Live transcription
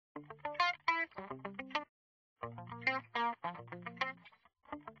Hey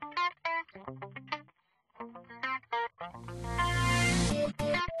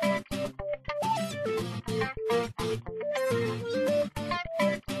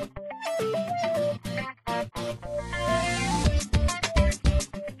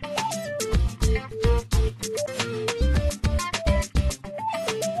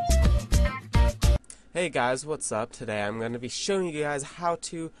guys, what's up? Today I'm going to be showing you guys how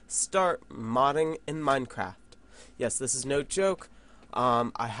to start modding in Minecraft. Yes, this is no joke.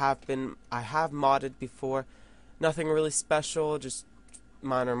 I have modded before. Nothing really special, just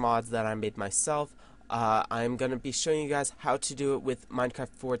minor mods that I made myself. I'm going to be showing you guys how to do it with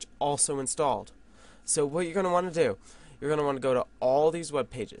MinecraftForge also installed. So what you're going to want to do, you're going to want to go to all these web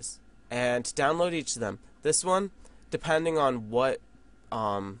pages and download each of them. This one, depending on what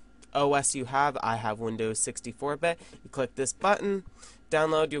OS you have, I have Windows 64-bit. You click this button,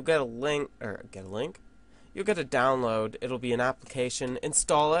 download, you'll get a link, you'll get a download, it'll be an application,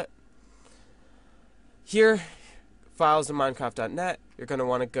 install it. Here, files in Minecraft.net, you're going to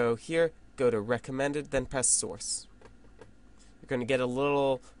want to go here, go to recommended, then press source. You're going to get a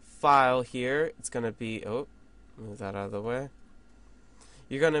little file here, it's going to be, move that out of the way.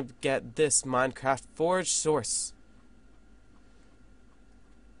 You're going to get this MinecraftForge source.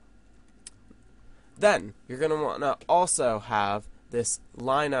 Then, you're going to want to also have this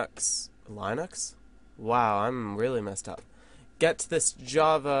Linux? Wow, I'm really messed up. Get to this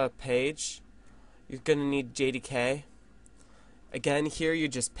Java page. You're going to need JDK. Again, here you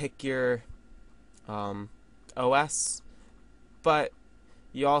just pick your OS. But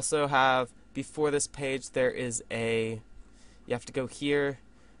you also have, before this page, there is you have to go here.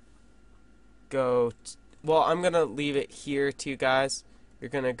 Well, I'm going to leave it here to you guys. You're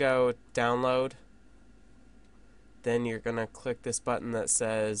going to go download. Then you're going to click this button that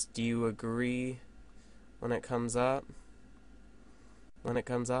says, do you agree, when it comes up.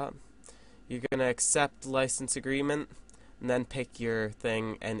 You're going to accept license agreement, and then pick your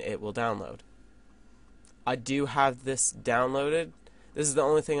thing, and it will download. I do have this downloaded. This is the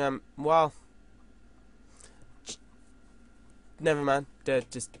only thing never mind.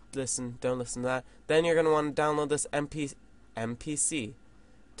 Just listen, don't listen to that. Then you're going to want to download this MPC.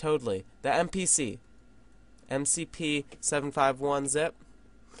 Totally. The MPC. MCP 751 zip,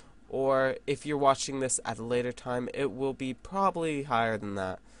 or if you're watching this at a later time, it will be probably higher than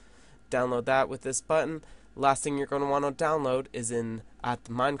that. Download that with this button. Last thing you're going to want to download is at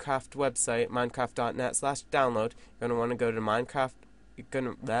the Minecraft website, minecraft.net/download. You're going to want to go to Minecraft. You're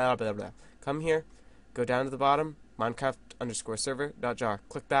going to come here, go down to the bottom, Minecraft_server.jar.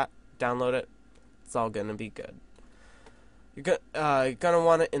 Click that, download it. It's all going to be good. You're going to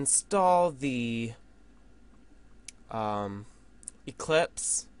want to install the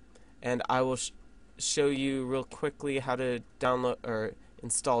Eclipse, and I will show you real quickly how to download or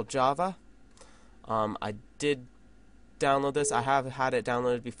install Java. I did download this. I have had it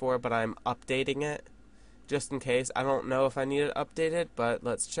downloaded before, but I'm updating it just in case. I don't know if I need it updated, but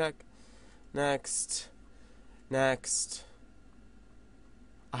let's check. Next. I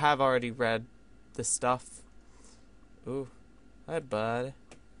have already read this stuff. Ooh, hi bud.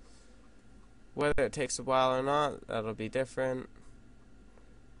 Whether it takes a while or not, that'll be different.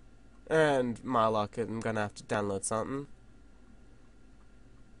 And my luck, I'm gonna have to download something.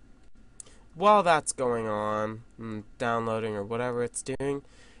 While that's going on, downloading or whatever it's doing,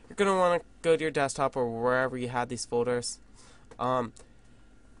 you're gonna want to go to your desktop or wherever you had these folders.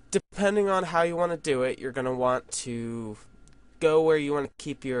 Depending on how you want to do it, you're gonna want to go where you want to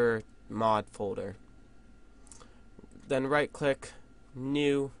keep your mod folder. Then right-click,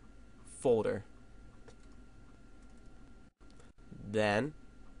 New Folder. Then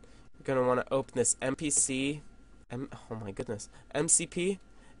you're going to want to open this MCP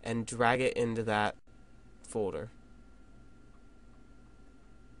and drag it into that folder.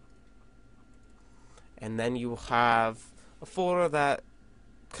 And then you will have a folder that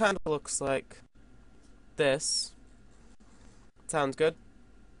kind of looks like this. Sounds good.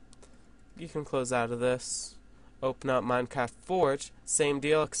 You can close out of this. Open up MinecraftForge, same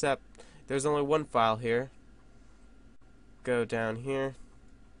deal, except there's only one file here. Go down here,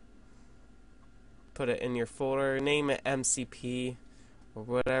 put it in your folder, name it MCP, or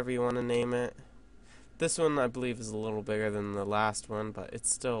whatever you want to name it. This one, I believe, is a little bigger than the last one, but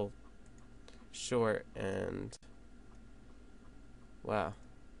it's still short, and wow.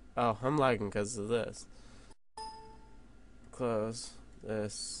 Oh, I'm lagging because of this. Close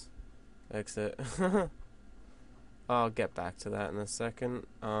this, exit. I'll get back to that in a second.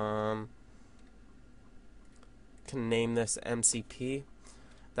 Can name this MCP.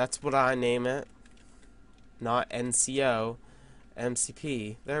 That's what I name it. Not NCO,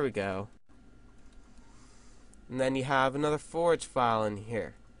 MCP. There we go. And then you have another Forge file in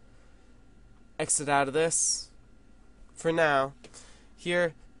here. Exit out of this for now.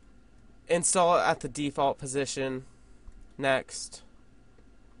 Here, install it at the default position. Next.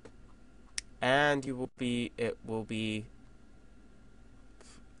 And it will be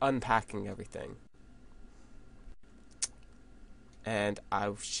unpacking everything. And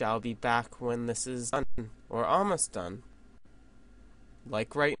I shall be back when this is done, or almost done.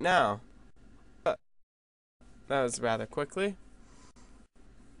 Like right now. But that was rather quickly.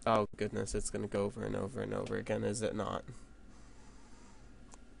 Oh goodness, it's gonna go over and over and over again, is it not?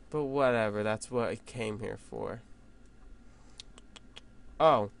 But whatever, that's what I came here for.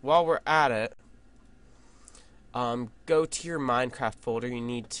 Oh, while we're at it, go to your Minecraft folder. You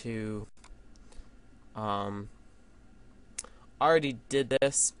need to, already did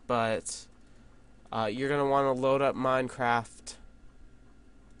this, but you're gonna want to load up Minecraft.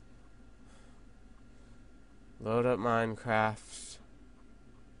 Load up Minecraft.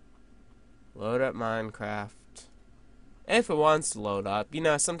 Load up Minecraft. If it wants to load up, you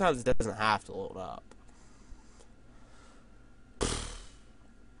know, sometimes it doesn't have to load up.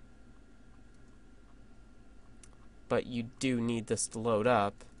 But you do need this to load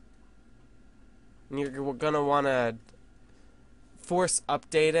up. And you're gonna want to force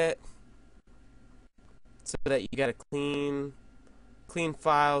update it so that you get a clean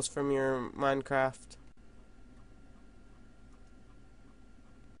files from your Minecraft.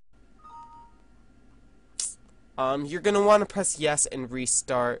 You're gonna want to press yes and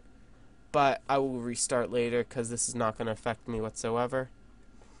restart, but I will restart later because this is not gonna affect me whatsoever,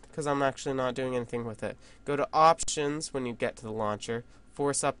 because I'm actually not doing anything with it. Go to options when you get to the launcher,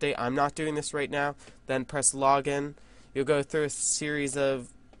 force update. I'm not doing this right now. Then press login. You'll go through a series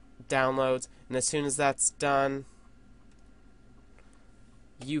of downloads, and as soon as that's done,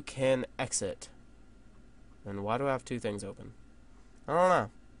 you can exit. And why do I have two things open? I don't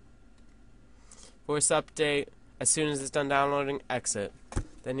know. Force update. As soon as it's done downloading, exit.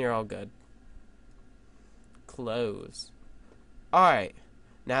 Then you're all good. Close. Alright.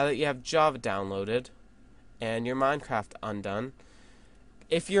 Now that you have Java downloaded and your Minecraft undone,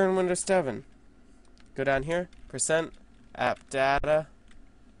 if you're in Windows 7, go down here, %appdata,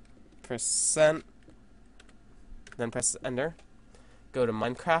 %, then press enter. Go to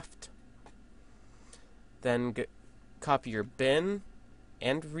Minecraft, then copy your bin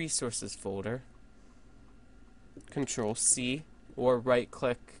and resources folder, Control C, or right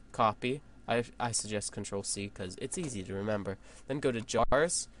click copy. I suggest Control C because it's easy to remember. Then go to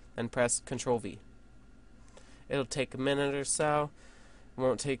jars, then press Control V. It'll take a minute or so. It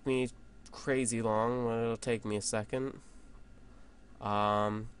won't take me crazy long, but it'll take me a second.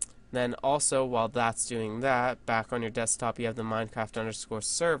 Then also, while that's doing that, back on your desktop you have the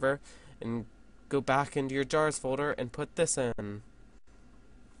Minecraft_server, and go back into your jars folder and put this in.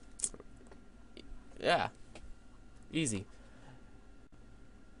 Yeah. Easy.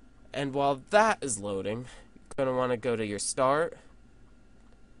 And while that is loading, you're going to want to go to your start,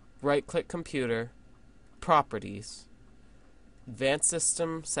 right click computer, properties, advanced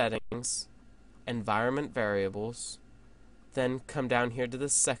system settings, environment variables, then come down here to the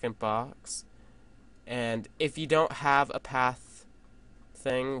second box, and if you don't have a path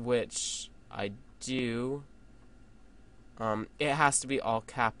thing, which I do, it has to be all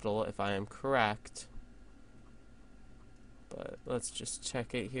capital if I am correct. But let's just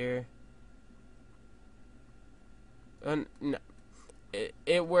check it here. No,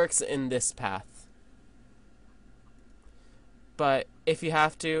 it works in this path. But if you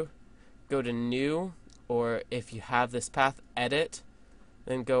have to, go to new, or if you have this path, edit,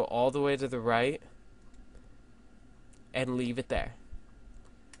 then go all the way to the right and leave it there.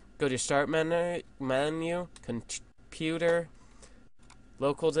 Go to start menu, computer,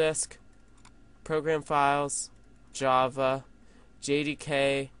 local disk, program files, Java,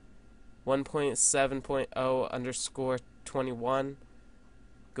 JDK 1.7.0_21.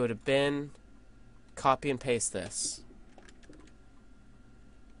 Go to bin, copy and paste this.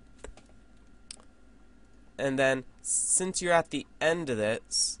 And then, since you're at the end of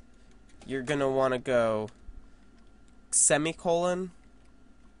this, you're going to want to go semicolon,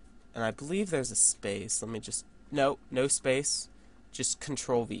 and I believe there's a space. Let me just, no space, just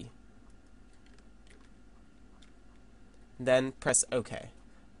Control V. Then press OK.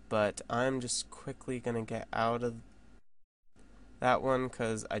 But I'm just quickly going to get out of that one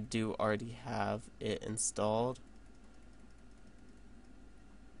because I do already have it installed.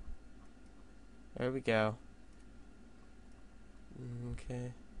 There we go.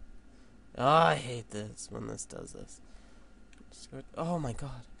 Okay. Oh, I hate this when this does this. Oh my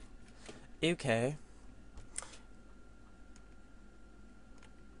god. Okay.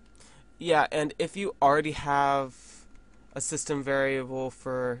 Yeah, and if you already have a system variable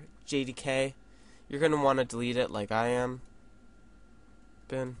for JDK, you're going to want to delete it like I am.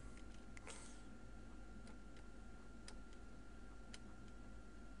 Ben.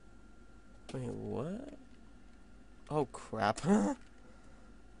 Wait, what? Oh, crap.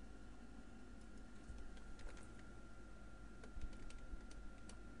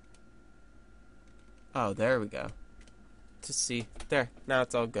 Oh, there we go. To see. There. Now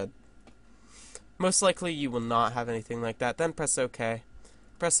it's all good. Most likely you will not have anything like that. Then press OK.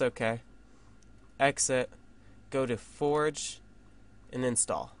 Press OK. Exit. Go to Forge and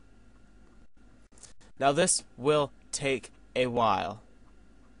install. Now this will take a while.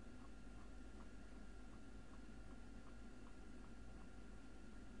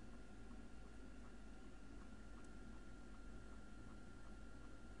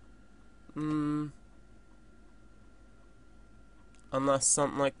 Unless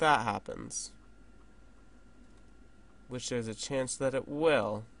something like that happens. Which there's a chance that it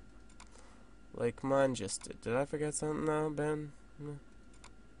will. Like mine just did. Did I forget something though, Ben? No.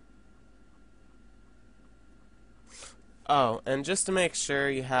 Oh, and just to make sure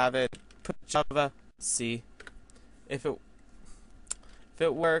you have it, put Java C. If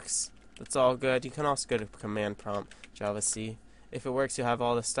it works, that's all good. You can also go to command prompt, Java C. If it works, you have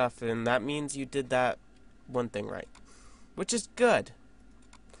all this stuff, and that means you did that one thing right, which is good.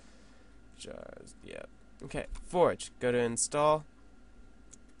 Just, yeah. Okay, Forge. Go to install.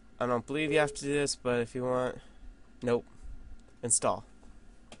 I don't believe you have to do this, but if you want, nope. Install.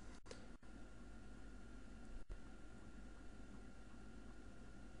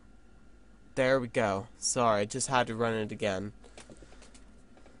 There we go. Sorry, just had to run it again.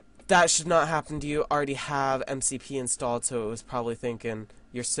 That should not happen to you. Already have MCP installed, so it was probably thinking,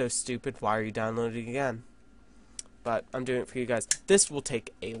 you're so stupid, why are you downloading again? But I'm doing it for you guys. This will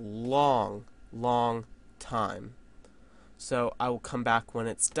take a long time. So I will come back when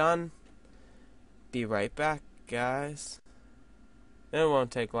it's done. Be right back, guys. It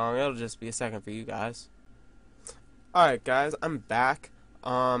won't take long. It'll just be a second for you guys. Alright, guys, I'm back.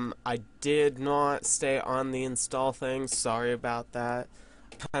 I did not stay on the install thing. Sorry about that.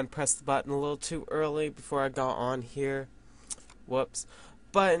 I pressed the button a little too early before I got on here. Whoops.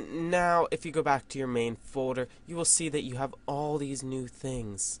 But now, if you go back to your main folder, you will see that you have all these new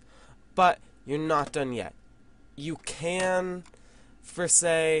things. But you're not done yet. You can, for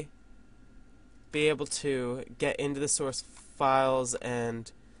say, be able to get into the source files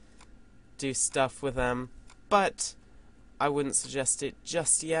and do stuff with them, but I wouldn't suggest it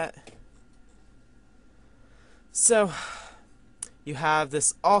just yet. So, you have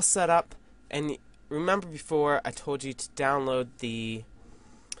this all set up, and remember before I told you to download the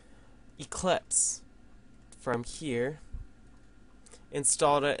Eclipse from here,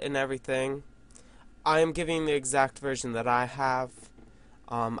 installed it and everything. I am giving the exact version that I have.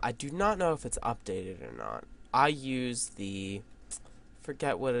 I do not know if it's updated or not. I use the,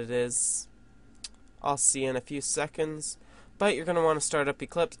 forget what it is, I'll see in a few seconds, but you're going to want to start up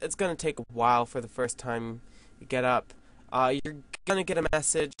Eclipse. It's going to take a while for the first time you get up. You're going to get a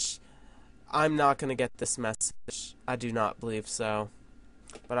message. I'm not going to get this message. I do not believe so.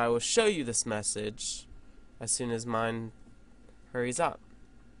 But I will show you this message as soon as mine hurries up.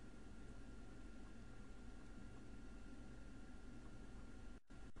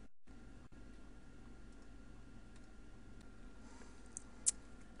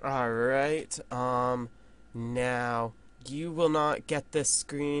 Alright, now, you will not get this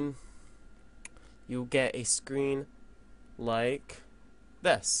screen. You'll get a screen like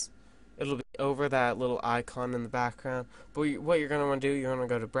this. It'll be over that little icon in the background. But what you're going to want to do, you're going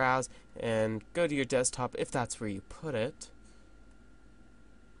to go to Browse and go to your desktop if that's where you put it.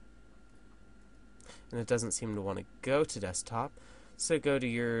 And it doesn't seem to want to go to desktop. So go to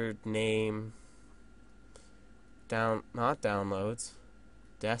your name, not downloads,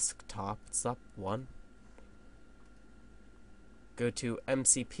 desktop, it's up one. Go to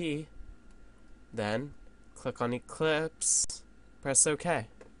MCP, then click on Eclipse, press OK.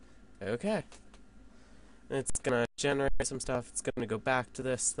 Okay. And it's gonna generate some stuff. It's gonna go back to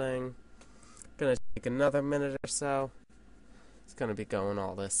this thing. Gonna take another minute or so. It's gonna be going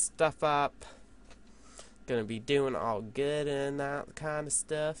all this stuff up. Gonna be doing all good and that kind of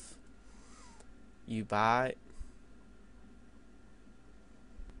stuff. You buy it.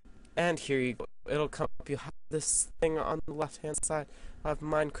 And here you go. It'll come up. You have this thing on the left hand side. You have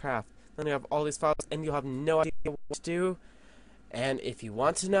Minecraft. Then you have all these files, and you have no idea what to do. And if you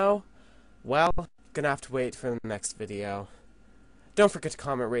want to know, well, gonna have to wait for the next video. Don't forget to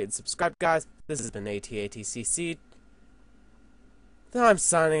comment, rate, and subscribe, guys. This has been ATATCC. I'm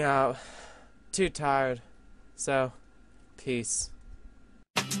signing out. Too tired. So, peace.